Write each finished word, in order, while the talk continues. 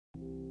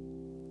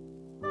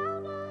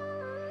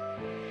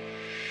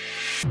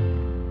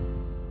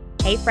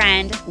Hey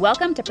friend,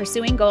 welcome to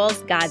Pursuing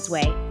Goals God's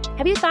Way.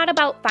 Have you thought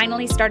about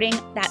finally starting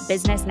that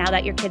business now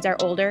that your kids are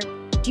older?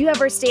 Do you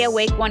ever stay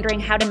awake wondering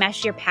how to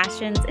mesh your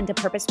passions into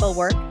purposeful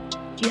work?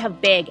 Do you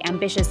have big,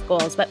 ambitious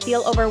goals but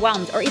feel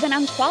overwhelmed or even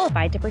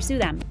unqualified to pursue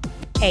them?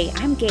 Hey,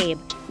 I'm Gabe.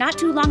 Not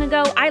too long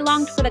ago, I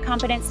longed for the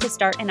confidence to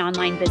start an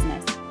online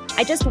business.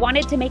 I just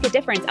wanted to make a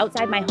difference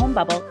outside my home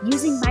bubble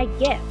using my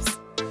gifts.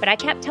 But I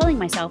kept telling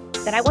myself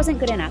that I wasn't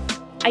good enough.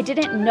 I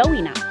didn't know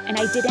enough, and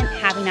I didn't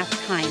have enough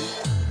time.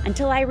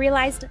 Until I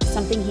realized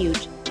something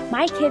huge.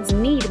 My kids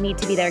need me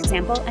to be their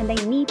example, and they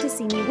need to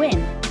see me win.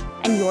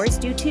 And yours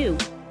do too.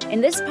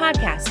 In this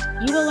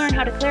podcast, you will learn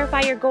how to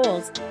clarify your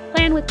goals,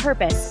 plan with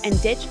purpose,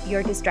 and ditch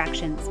your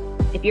distractions.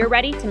 If you're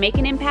ready to make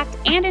an impact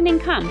and an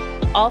income,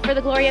 all for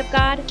the glory of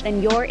God,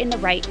 then you're in the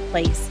right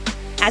place.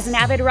 As an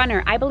avid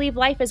runner, I believe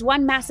life is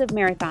one massive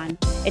marathon.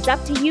 It's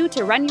up to you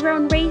to run your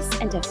own race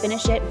and to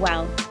finish it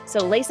well.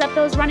 So lace up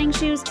those running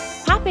shoes,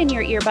 pop in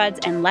your earbuds,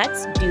 and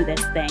let's do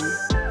this thing.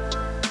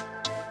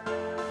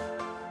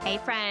 Hey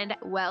friend,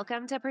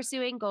 welcome to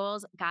Pursuing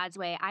Goals God's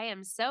Way. I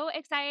am so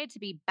excited to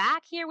be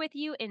back here with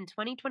you in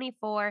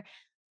 2024.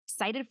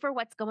 Excited for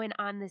what's going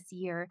on this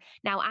year.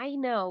 Now, I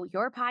know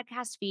your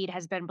podcast feed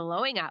has been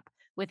blowing up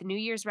with New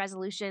Year's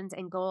resolutions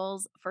and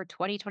goals for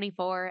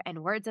 2024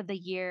 and words of the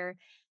year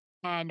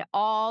and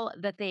all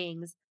the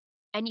things.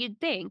 And you'd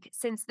think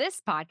since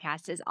this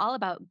podcast is all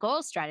about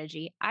goal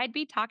strategy, I'd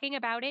be talking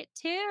about it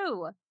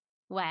too.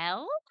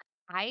 Well,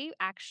 I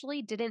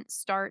actually didn't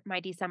start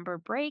my December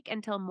break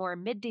until more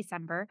mid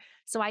December.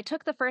 So I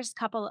took the first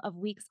couple of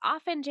weeks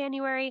off in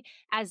January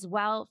as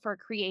well for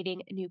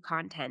creating new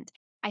content.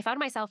 I found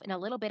myself in a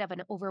little bit of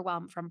an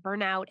overwhelm from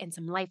burnout and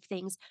some life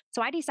things.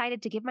 So I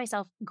decided to give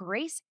myself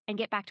grace and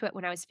get back to it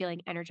when I was feeling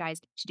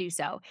energized to do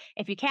so.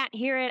 If you can't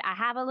hear it, I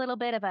have a little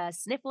bit of a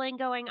sniffling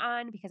going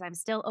on because I'm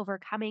still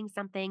overcoming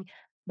something,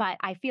 but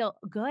I feel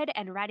good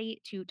and ready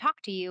to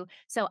talk to you.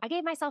 So I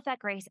gave myself that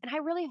grace, and I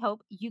really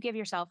hope you give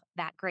yourself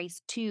that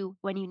grace too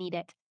when you need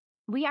it.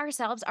 We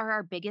ourselves are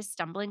our biggest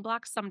stumbling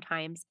blocks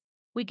sometimes.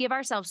 We give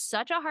ourselves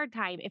such a hard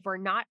time if we're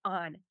not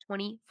on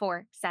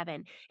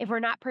 24/7, if we're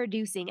not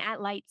producing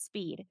at light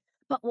speed.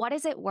 But what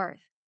is it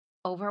worth?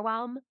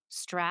 Overwhelm,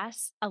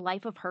 stress, a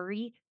life of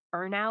hurry,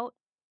 burnout?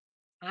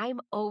 I'm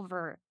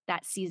over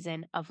that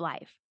season of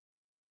life.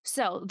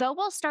 So, though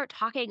we'll start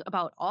talking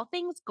about all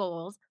things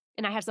goals,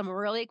 and I have some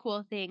really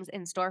cool things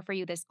in store for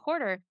you this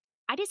quarter,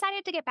 I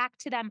decided to get back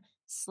to them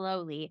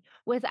slowly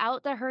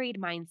without the hurried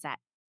mindset,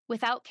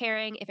 without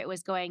caring if it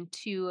was going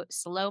to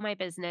slow my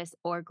business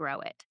or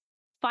grow it.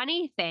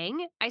 Funny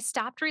thing, I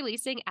stopped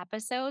releasing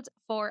episodes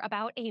for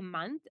about a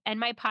month and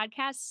my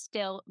podcast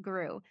still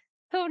grew.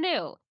 Who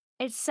knew?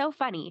 It's so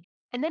funny.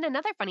 And then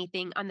another funny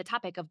thing on the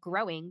topic of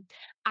growing,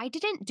 I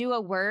didn't do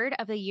a word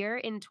of the year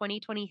in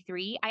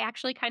 2023. I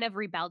actually kind of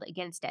rebelled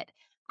against it.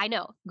 I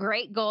know,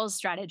 great goals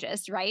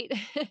strategist, right?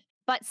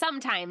 But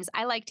sometimes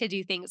I like to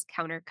do things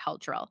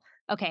countercultural.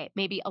 Okay,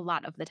 maybe a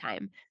lot of the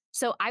time.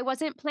 So I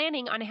wasn't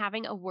planning on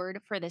having a word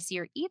for this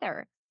year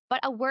either. But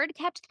a word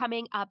kept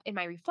coming up in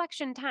my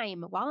reflection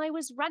time while I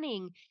was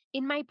running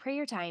in my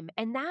prayer time.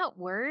 And that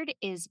word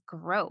is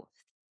growth.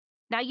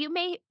 Now, you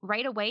may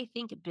right away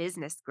think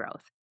business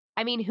growth.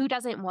 I mean, who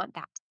doesn't want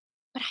that?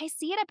 But I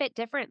see it a bit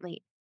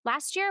differently.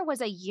 Last year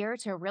was a year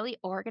to really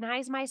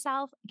organize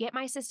myself, get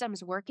my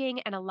systems working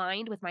and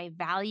aligned with my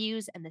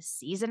values and the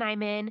season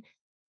I'm in.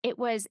 It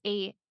was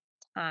a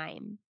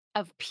time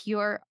of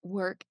pure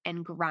work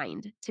and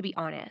grind, to be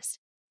honest.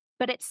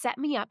 But it set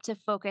me up to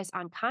focus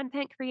on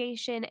content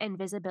creation and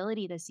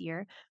visibility this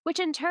year, which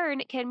in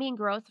turn can mean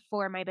growth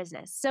for my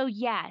business. So,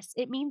 yes,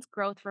 it means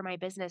growth for my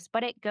business,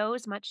 but it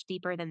goes much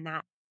deeper than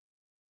that.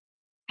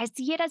 I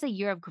see it as a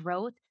year of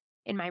growth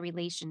in my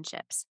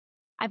relationships.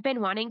 I've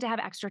been wanting to have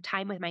extra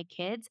time with my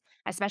kids,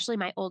 especially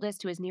my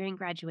oldest who is nearing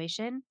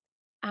graduation,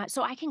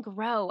 so I can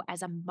grow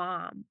as a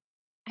mom.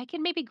 I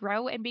can maybe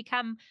grow and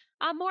become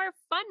a more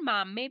fun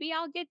mom. Maybe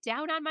I'll get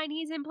down on my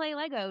knees and play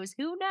Legos.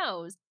 Who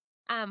knows?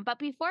 But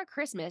before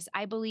Christmas,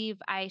 I believe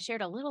I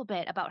shared a little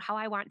bit about how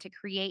I want to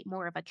create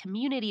more of a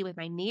community with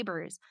my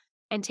neighbors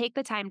and take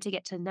the time to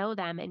get to know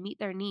them and meet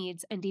their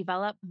needs and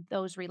develop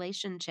those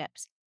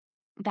relationships.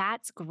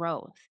 That's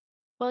growth.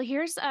 Well,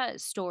 here's a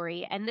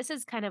story, and this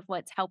is kind of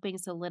what's helping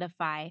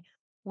solidify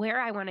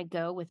where I want to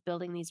go with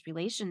building these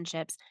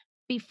relationships.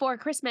 Before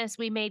Christmas,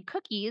 we made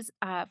cookies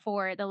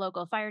for the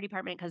local fire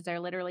department because they're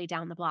literally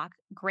down the block.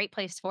 Great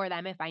place for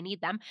them if I need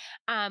them.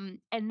 And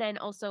then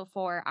also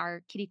for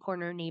our kitty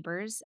corner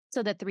neighbors.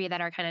 So the three that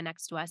are kind of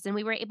next to us. And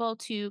we were able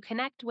to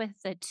connect with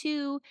the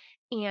two,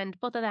 and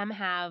both of them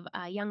have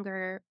a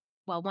younger.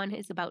 Well, one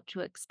is about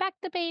to expect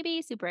the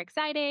baby, super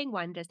exciting.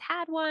 One just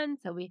had one.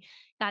 So we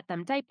got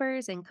them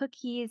diapers and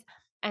cookies.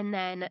 And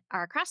then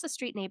our across the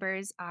street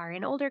neighbors are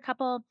an older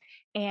couple,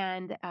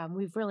 and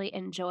we've really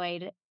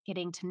enjoyed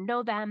getting to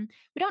know them.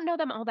 We don't know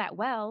them all that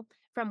well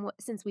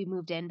since we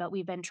moved in, but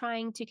we've been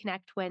trying to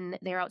connect when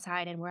they're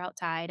outside and we're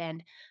outside.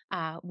 And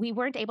we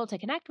weren't able to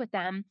connect with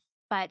them.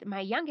 But my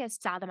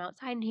youngest saw them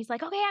outside and he's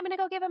like, okay, I'm going to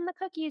go give them the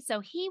cookies. So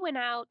he went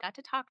out, got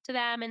to talk to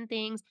them and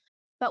things.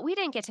 But we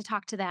didn't get to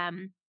talk to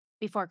them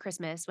before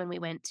Christmas when we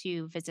went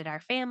to visit our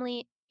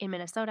family in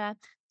Minnesota.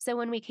 So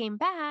when we came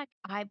back,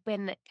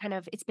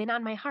 it's been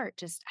on my heart.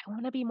 Just, I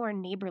want to be more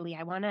neighborly.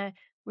 I want to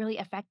really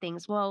affect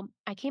things. Well,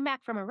 I came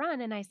back from a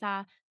run and I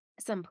saw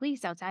some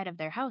police outside of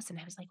their house and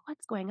I was like,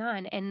 what's going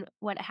on? And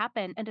what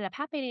ended up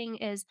happening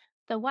is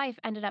the wife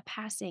ended up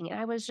passing. And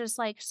I was just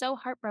like so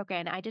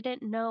heartbroken. I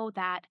didn't know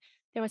that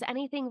there was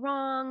anything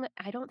wrong.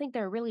 I don't think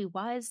there really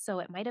was. So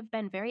it might have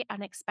been very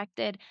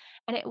unexpected.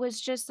 And it was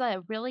just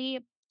a really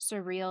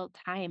surreal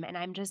time.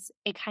 And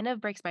it kind of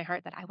breaks my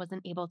heart that I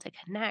wasn't able to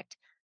connect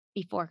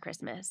before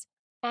Christmas.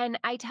 And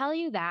I tell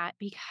you that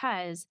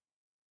because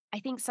I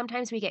think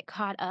sometimes we get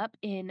caught up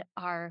in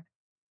our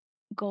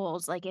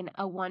goals, like in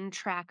a one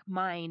track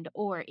mind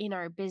or in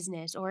our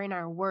business or in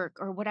our work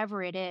or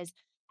whatever it is.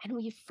 And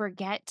we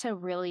forget to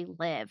really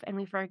live and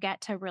we forget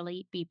to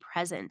really be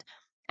present.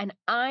 And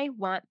I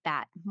want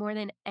that more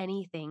than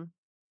anything.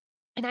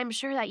 And I'm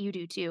sure that you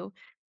do too.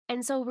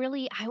 And so,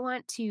 really, I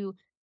want to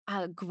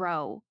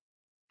grow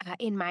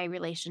in my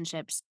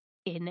relationships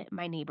in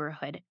my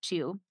neighborhood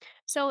too.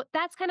 So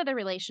that's kind of the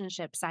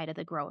relationship side of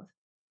the growth.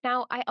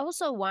 Now, I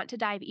also want to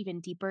dive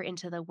even deeper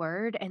into the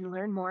word and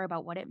learn more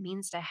about what it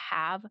means to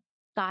have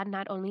God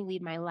not only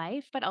lead my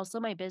life, but also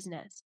my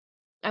business.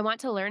 I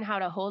want to learn how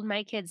to hold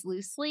my kids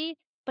loosely,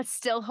 but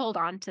still hold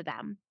on to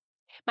them.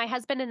 My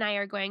husband and I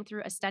are going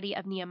through a study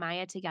of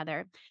Nehemiah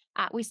together.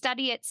 We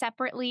study it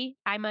separately.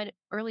 I'm an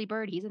early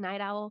bird, he's a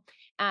night owl.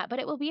 But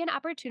it will be an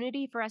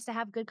opportunity for us to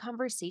have good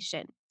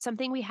conversation,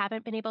 something we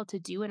haven't been able to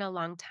do in a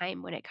long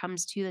time when it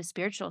comes to the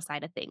spiritual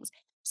side of things.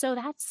 So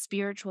that's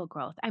spiritual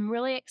growth. I'm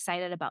really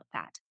excited about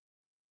that.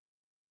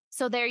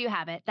 So there you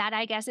have it. That,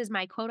 I guess, is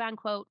my quote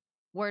unquote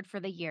word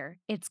for the year.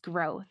 It's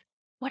growth.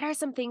 What are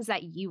some things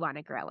that you want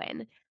to grow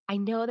in? I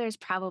know there's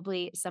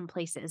probably some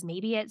places.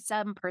 Maybe it's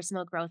some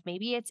personal growth.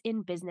 Maybe it's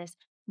in business.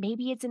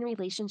 Maybe it's in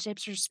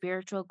relationships or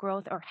spiritual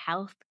growth or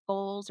health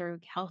goals or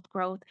health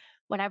growth,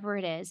 whatever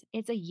it is.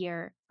 It's a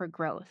year for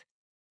growth.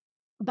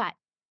 But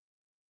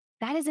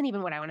that isn't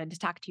even what I wanted to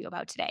talk to you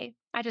about today.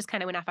 I just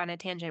kind of went off on a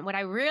tangent. What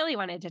I really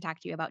wanted to talk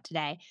to you about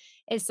today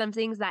is some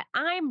things that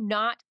I'm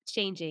not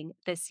changing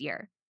this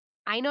year.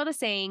 I know the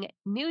saying,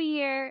 new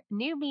year,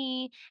 new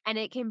me, and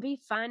it can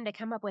be fun to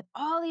come up with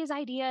all these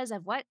ideas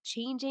of what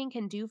changing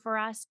can do for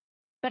us.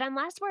 But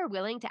unless we're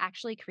willing to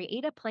actually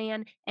create a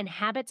plan and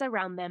habits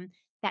around them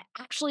that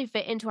actually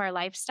fit into our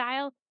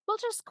lifestyle, we'll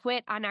just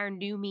quit on our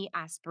new me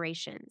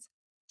aspirations.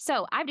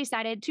 So I've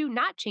decided to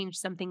not change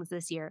some things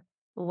this year.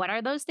 What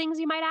are those things,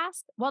 you might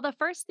ask? Well, the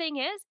first thing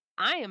is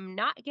I am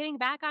not getting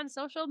back on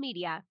social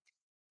media.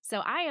 So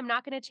I am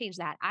not going to change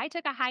that. I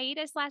took a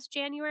hiatus last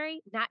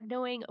January, not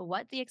knowing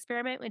what the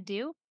experiment would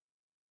do,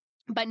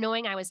 but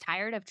knowing I was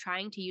tired of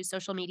trying to use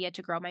social media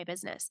to grow my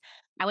business.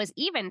 I was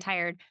even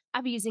tired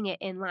of using it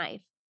in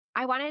life.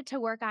 I wanted to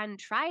work on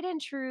tried and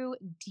true,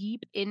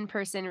 deep in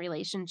person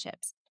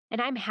relationships.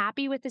 And I'm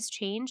happy with this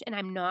change and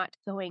I'm not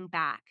going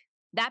back.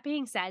 That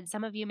being said,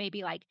 some of you may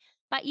be like,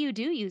 but you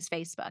do use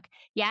Facebook.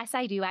 Yes,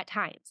 I do at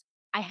times.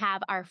 I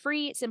have our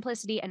free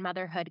Simplicity and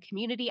Motherhood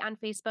community on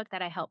Facebook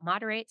that I help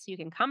moderate. So you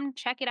can come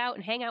check it out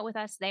and hang out with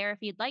us there if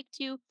you'd like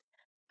to.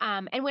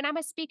 And when I'm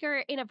a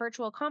speaker in a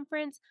virtual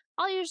conference,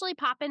 I'll usually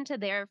pop into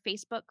their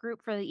Facebook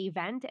group for the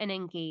event and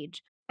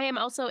engage. I am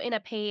also in a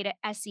paid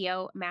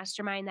SEO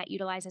mastermind that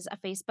utilizes a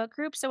Facebook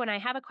group. So when I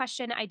have a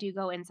question, I do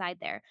go inside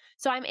there.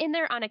 So I'm in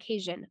there on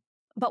occasion.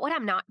 But what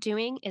I'm not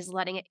doing is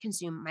letting it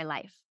consume my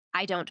life.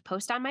 I don't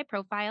post on my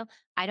profile.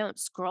 I don't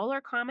scroll or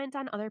comment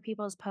on other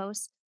people's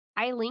posts.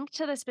 I link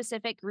to the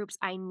specific groups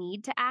I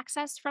need to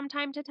access from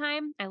time to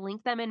time. I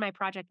link them in my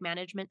project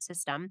management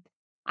system.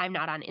 I'm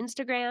not on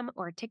Instagram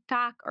or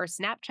TikTok or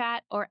Snapchat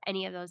or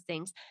any of those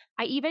things.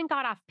 I even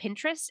got off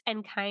Pinterest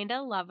and kind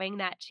of loving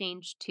that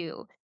change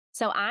too.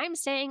 So I'm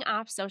staying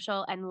off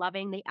social and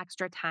loving the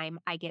extra time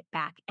I get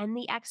back and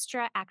the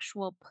extra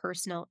actual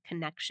personal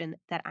connection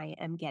that I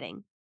am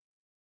getting.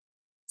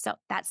 So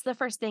that's the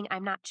first thing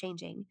I'm not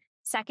changing.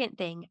 Second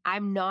thing,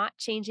 I'm not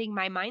changing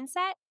my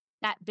mindset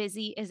that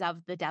busy is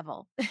of the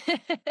devil.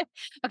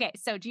 Okay,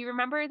 so do you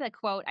remember the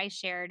quote I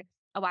shared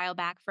a while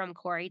back from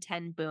Corey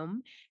Ten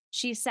Boom?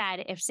 She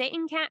said, if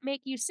Satan can't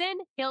make you sin,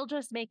 he'll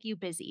just make you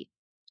busy.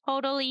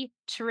 Totally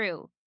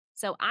true.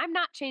 So I'm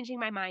not changing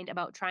my mind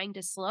about trying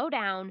to slow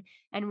down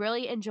and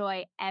really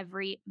enjoy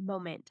every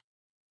moment.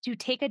 To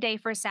take a day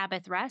for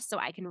Sabbath rest so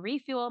I can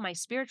refuel my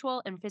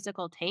spiritual and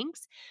physical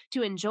tanks,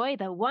 to enjoy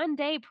the one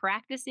day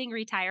practicing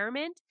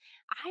retirement,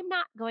 I'm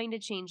not going to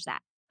change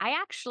that. I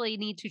actually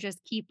need to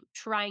just keep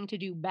trying to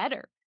do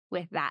better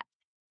with that.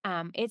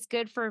 It's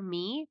good for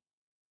me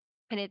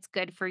and it's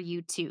good for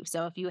you too.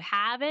 So if you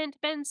haven't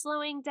been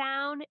slowing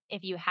down,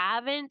 if you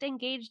haven't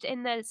engaged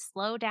in the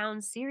slow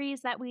down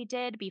series that we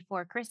did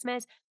before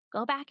Christmas,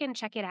 go back and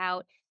check it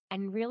out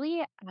and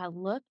really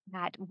look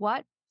at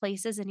what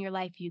places in your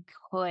life you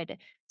could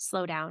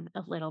slow down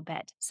a little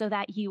bit so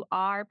that you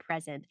are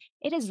present.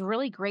 It is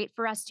really great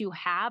for us to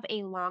have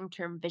a long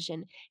term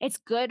vision. It's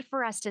good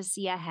for us to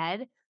see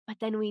ahead, but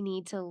then we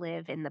need to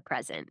live in the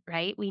present,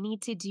 right? We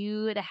need to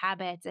do the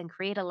habits and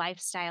create a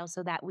lifestyle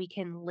so that we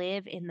can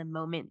live in the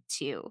moment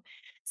too.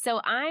 So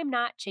I'm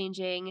not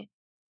changing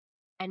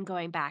and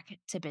going back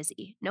to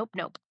busy. Nope,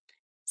 nope.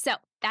 So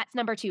that's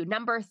number two.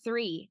 Number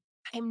three,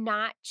 I'm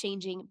not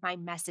changing my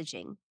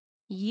messaging.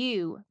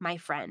 You, my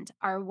friend,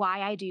 are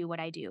why I do what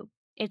I do.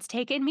 It's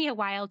taken me a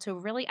while to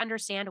really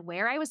understand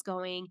where I was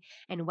going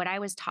and what I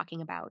was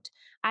talking about.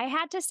 I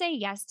had to say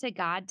yes to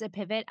God to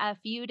pivot a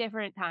few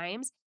different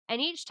times,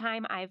 and each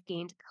time I've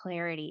gained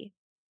clarity.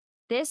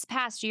 This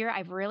past year,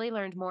 I've really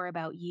learned more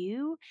about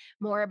you,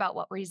 more about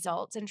what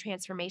results and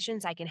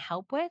transformations I can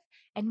help with,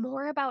 and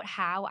more about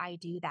how I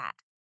do that.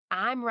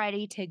 I'm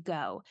ready to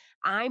go.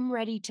 I'm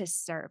ready to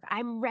serve.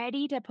 I'm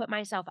ready to put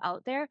myself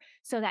out there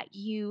so that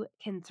you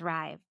can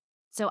thrive.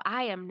 So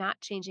I am not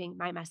changing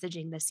my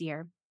messaging this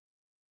year.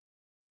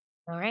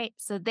 All right.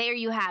 So there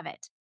you have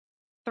it.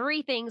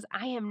 Three things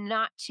I am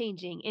not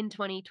changing in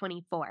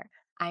 2024.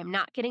 I'm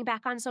not getting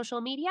back on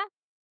social media.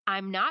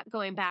 I'm not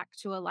going back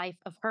to a life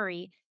of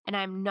hurry, and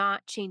I'm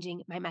not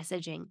changing my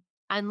messaging.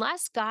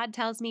 Unless God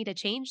tells me to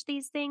change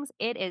these things,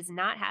 it is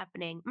not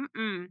happening.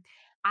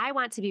 I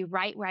want to be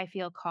right where I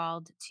feel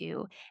called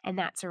to, and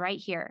that's right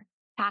here.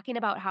 Talking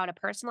about how to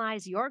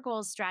personalize your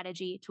goals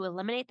strategy to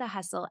eliminate the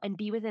hustle and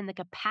be within the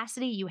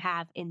capacity you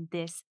have in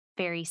this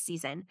very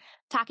season.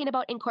 Talking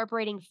about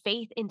incorporating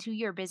faith into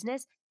your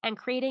business and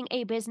creating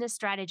a business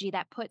strategy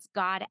that puts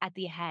God at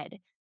the head.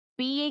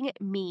 Being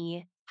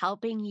me,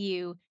 helping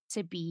you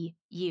to be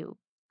you.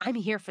 I'm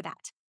here for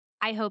that.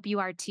 I hope you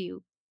are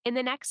too. In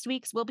the next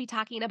weeks, we'll be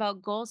talking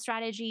about goal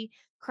strategy,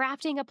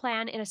 crafting a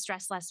plan in a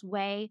stressless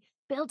way,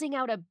 building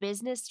out a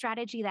business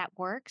strategy that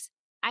works.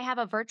 I have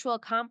a virtual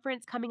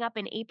conference coming up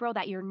in April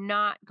that you're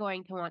not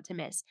going to want to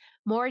miss.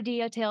 More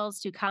details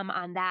to come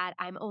on that.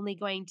 I'm only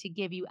going to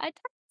give you a tiny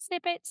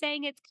snippet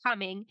saying it's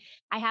coming.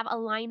 I have a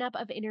lineup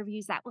of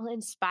interviews that will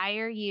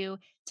inspire you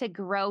to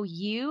grow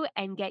you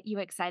and get you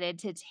excited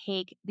to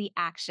take the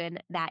action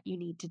that you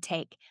need to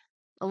take.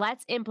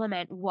 Let's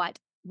implement what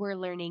we're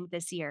learning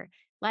this year.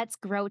 Let's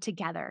grow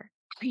together.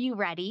 Are you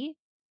ready?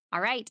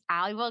 All right,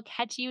 I will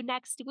catch you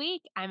next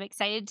week. I'm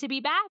excited to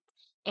be back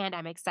and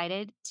I'm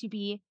excited to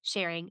be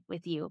sharing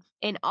with you.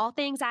 In all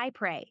things, I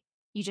pray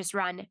you just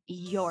run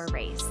your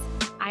race.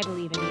 I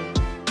believe in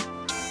you.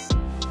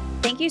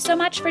 Thank you so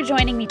much for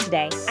joining me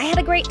today. I had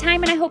a great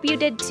time and I hope you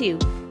did too.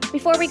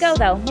 Before we go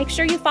though, make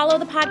sure you follow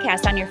the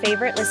podcast on your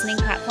favorite listening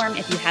platform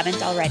if you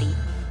haven't already.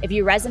 If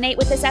you resonate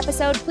with this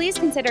episode, please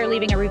consider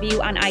leaving a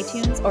review on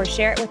iTunes or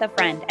share it with a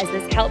friend as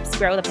this helps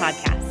grow the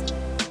podcast.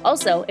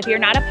 Also, if you're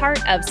not a part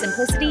of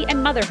Simplicity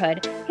and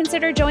Motherhood,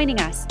 consider joining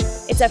us.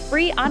 It's a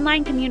free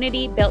online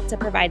community built to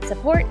provide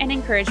support and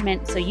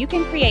encouragement so you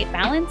can create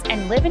balance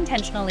and live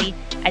intentionally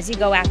as you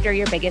go after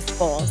your biggest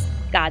goals,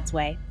 God's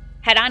way.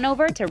 Head on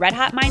over to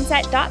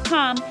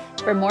redhotmindset.com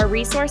for more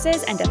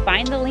resources and to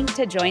find the link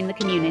to join the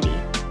community.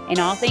 In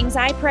all things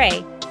I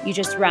pray, you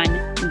just run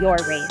your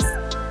race.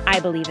 I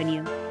believe in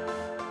you.